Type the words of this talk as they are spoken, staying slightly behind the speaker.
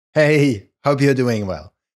Hey, hope you're doing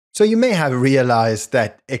well. So you may have realized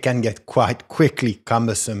that it can get quite quickly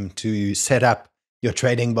cumbersome to set up your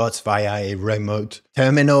trading bots via a remote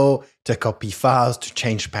terminal, to copy files, to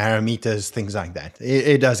change parameters, things like that.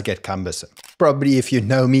 It does get cumbersome. Probably if you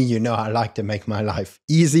know me, you know I like to make my life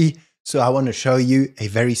easy. So I want to show you a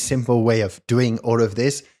very simple way of doing all of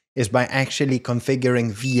this is by actually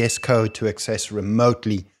configuring VS Code to access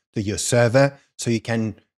remotely to your server. So you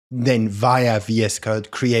can then via VS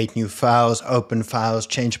Code, create new files, open files,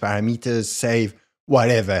 change parameters, save,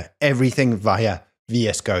 whatever, everything via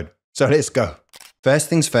VS Code. So let's go. First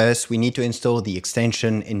things first, we need to install the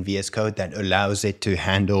extension in VS Code that allows it to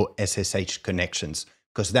handle SSH connections,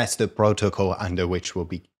 because that's the protocol under which we'll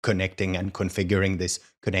be connecting and configuring this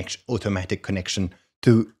automatic connection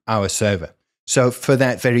to our server. So for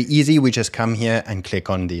that, very easy, we just come here and click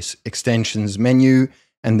on this extensions menu.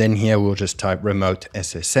 And then here we'll just type remote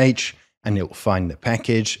SSH and it will find the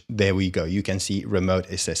package. There we go. You can see remote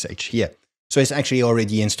SSH here. So it's actually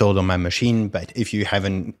already installed on my machine, but if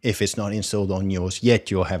it's not installed on yours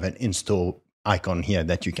yet, you'll have an install icon here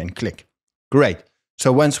that you can click. Great.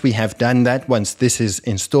 So once we have done that, once this is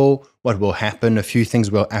installed, what will happen? A few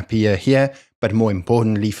things will appear here, but more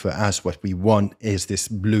importantly for us, what we want is this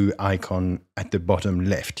blue icon at the bottom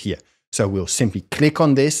left here. So we'll simply click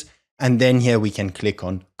on this. And then here we can click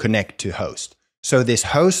on connect to host. So this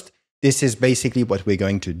host, this is basically what we're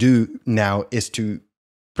going to do now is to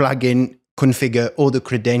plug in, configure all the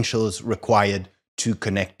credentials required to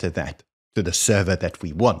connect to the server that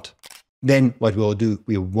we want. Then what we'll do,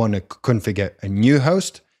 we want to configure a new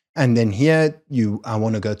host. And then here I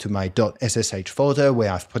want to go to my .ssh folder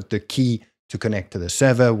where I've put the key to connect to the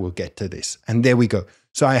server. We'll get to this. And there we go.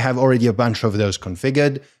 So I have already a bunch of those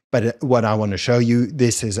configured. But what I want to show you,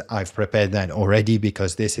 I've prepared that already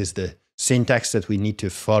because this is the syntax that we need to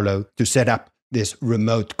follow to set up this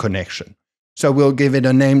remote connection. So we'll give it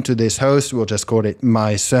a name to this host. We'll just call it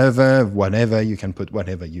my server, whatever. You can put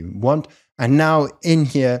whatever you want. And now in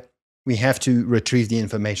here, we have to retrieve the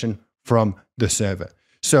information from the server.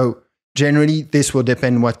 So generally, this will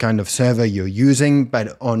depend what kind of server you're using.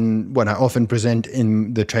 But on what I often present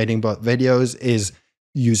in the trading bot videos is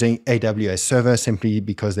using AWS server simply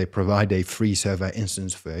because they provide a free server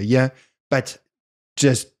instance for a year. But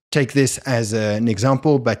just take this as an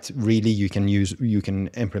example, but really you can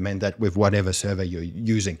implement that with whatever server you're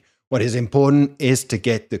using. What is important is to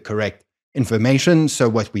get the correct information. So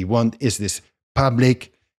what we want is this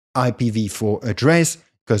public IPv4 address,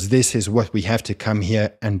 because this is what we have to come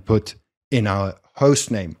here and put in our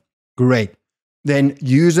host name. Great. Then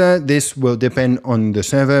user, this will depend on the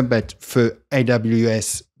server, but for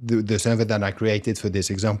AWS, the server that I created for this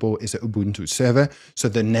example is an Ubuntu server. So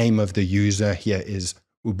the name of the user here is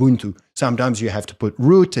Ubuntu. Sometimes you have to put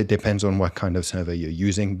root. It depends on what kind of server you're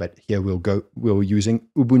using, but here we're using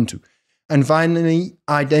Ubuntu. And finally,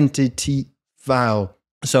 identity file.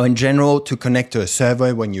 So in general, to connect to a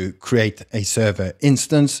server, when you create a server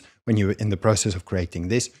instance, when you're in the process of creating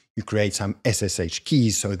this, you create some SSH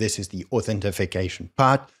keys. So this is the authentication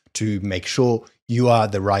part to make sure you are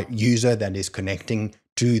the right user that is connecting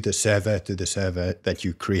to the server that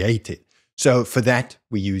you created. So for that,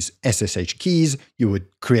 we use SSH keys. You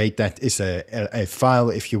would create that as a file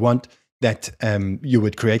if you want that you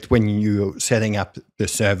would create when you're setting up the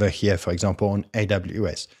server here, for example, on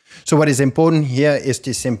AWS. So what is important here is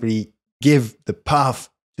to simply give the path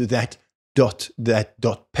to that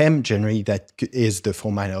 .pem. Generally, that is the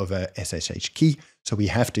format of a SSH key. So we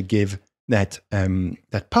have to give that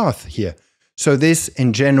path here. So this,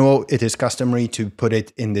 in general, it is customary to put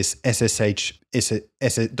it in this .ssh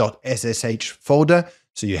folder.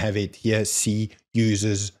 So you have it here, C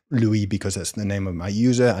users Louis, because that's the name of my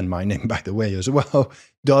user and my name, by the way, as well,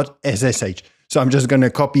 .ssh. So I'm just going to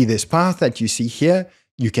copy this path that you see here.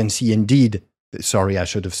 You can see indeed, sorry, I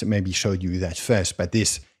should have maybe showed you that first, but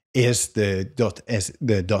this is the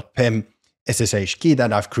 .pem SSH key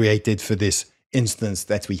that I've created for this instance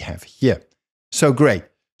that we have here. So great.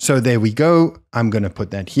 So there we go. I'm going to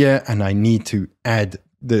put that here, and I need to add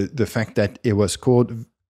the fact that it was called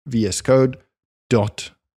VS Code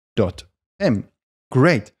 .pem.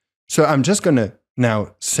 Great. So I'm just going to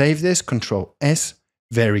now save this, Control S.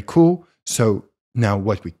 Very cool. So now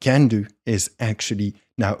what we can do is actually,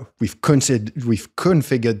 now we've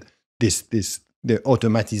configured the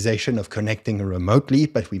automatization of connecting remotely,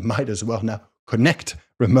 but we might as well now connect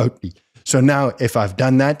remotely. So now if I've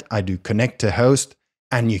done that, I do connect to host,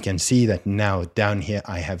 and you can see that now down here,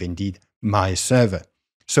 I have indeed my server.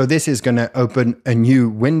 So this is going to open a new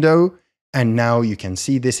window. And now you can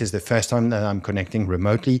see this is the first time that I'm connecting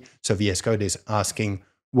remotely. So VS Code is asking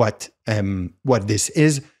what this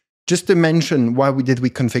is. just to mention why did we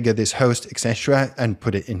configure this host, etc., and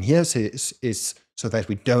put it in here is so that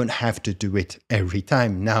we don't have to do it every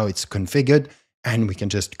time. Now it's configured, and we can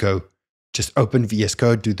just open VS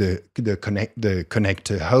Code, do the connect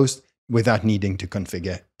to host without needing to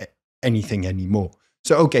configure anything anymore.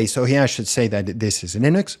 So okay, so here I should say that this is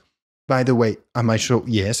Linux. By the way, am I sure?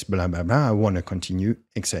 Yes, blah blah blah. I want to continue,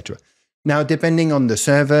 etc. Now, depending on the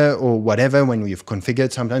server or whatever, when we've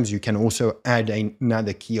configured, sometimes you can also add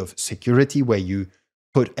another key of security where you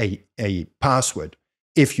put a password.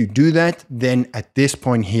 If you do that, then at this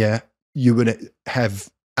point here, you would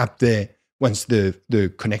have up there, once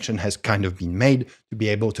the connection has kind of been made, to be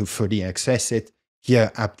able to fully access it.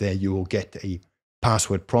 Here up there, you will get a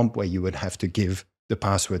password prompt where you would have to give the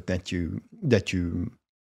password that you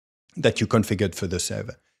configured for the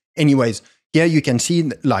server. Anyways, here you can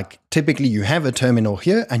see, like, typically you have a terminal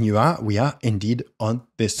here, and we are indeed on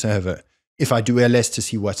this server. If I do ls to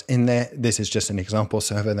see what's in there, this is just an example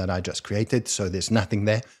server that I just created, so there's nothing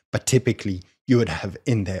there. But typically you would have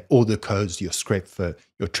in there all the codes, your script for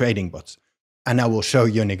your trading bots. And I will show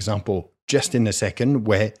you an example just in a second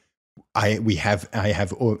where I have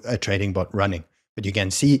a trading bot running. But you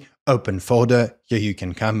can see open folder, here you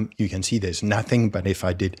can see there's nothing, but if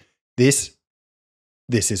I did this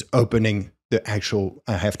is opening the actual,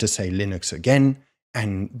 I have to say Linux again,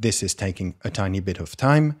 and this is taking a tiny bit of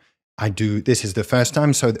time. This is the first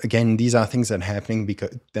time. So again, these are things that are happening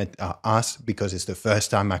because it's the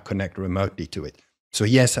first time I connect remotely to it. So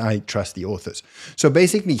yes, I trust the authors. So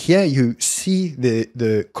basically here you see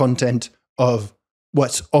the content of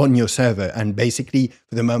what's on your server. And basically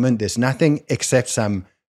for the moment, there's nothing except some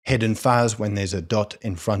hidden files. When there's a dot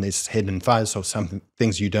in front, it's hidden files. So some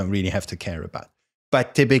things you don't really have to care about.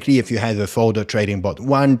 But typically, if you have a folder trading bot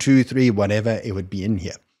 1, 2, 3, whatever, it would be in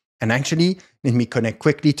here. And actually, let me connect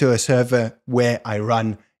quickly to a server where I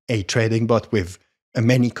run a trading bot with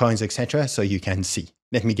many coins, etc. So you can see.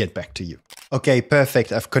 Let me get back to you. Okay,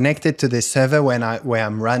 perfect. I've connected to this server where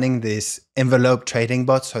I'm running this envelope trading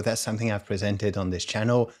bot. So that's something I've presented on this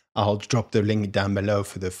channel. I'll drop the link down below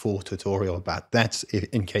for the full tutorial about that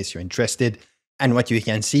in case you're interested. And what you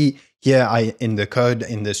can see here, in the code,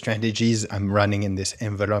 in the strategies, I'm running in this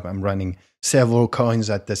envelope. I'm running several coins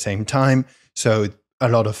at the same time. So a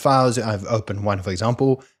lot of files. I've opened one, for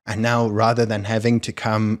example, and now rather than having to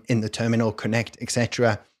come in the terminal, connect,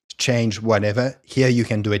 etc., change whatever, here you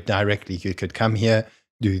can do it directly. You could come here,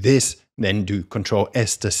 do this, then do Control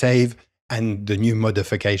S to save, and the new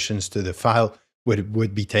modifications to the file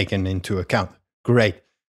would be taken into account. Great.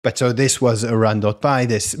 But so this was a run.py.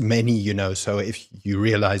 There's many, so if you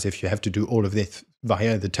realize if you have to do all of this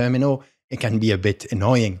via the terminal, it can be a bit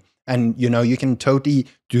annoying. And, you can totally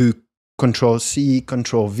do Control C,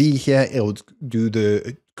 Control V here. It'll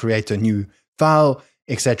create a new file,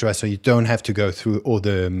 etc. So you don't have to go through all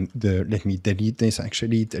let me delete this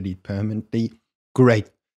actually, delete permanently. Great.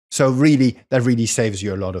 So that really saves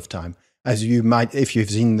you a lot of time. As you might, if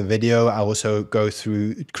you've seen the video, I also go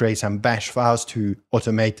through, create some bash files to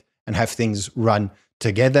automate and have things run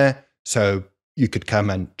together. So you could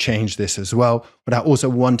come and change this as well. But I also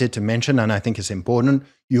wanted to mention, and I think it's important,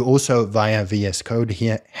 you also via VS Code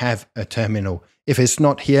here have a terminal. If it's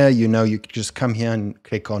not here, you could just come here and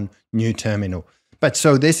click on new terminal. But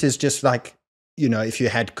so this is just like, if you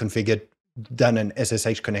had done an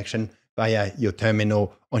SSH connection via your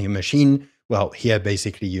terminal on your machine. Well, here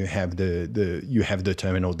basically you have the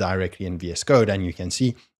terminal directly in VS Code, and you can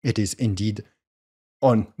see it is indeed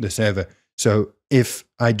on the server. So if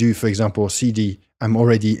I do, for example, CD, I'm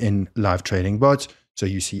already in live trading bots. So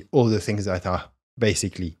you see all the things that are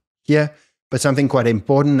basically here. But something quite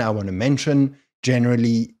important I want to mention,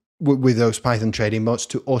 generally with those Python trading bots,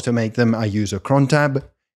 to automate them, I use a cron tab.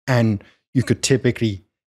 And you could typically,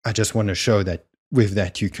 I just want to show that with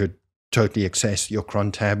that, you could totally access your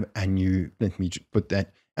cron tab, and let me put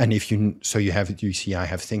that. And if you see I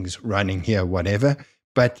have things running here, whatever,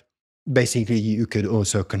 but basically you could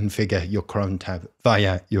also configure your cron tab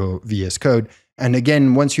via your VS Code. And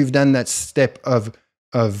again, once you've done that step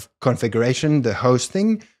of configuration, the host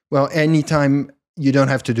thing, well, anytime you don't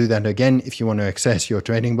have to do that again. If you want to access your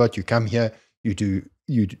trading bot, you come here,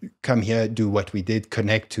 do what we did,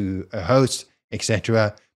 connect to a host,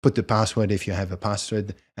 etc. Put the password if you have a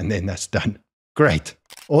password, and then that's done. Great.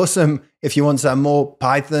 Awesome. If you want some more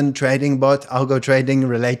Python trading bot, algo trading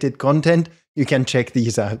related content, you can check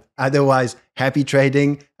these out. Otherwise, happy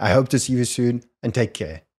trading. I hope to see you soon, and take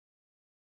care.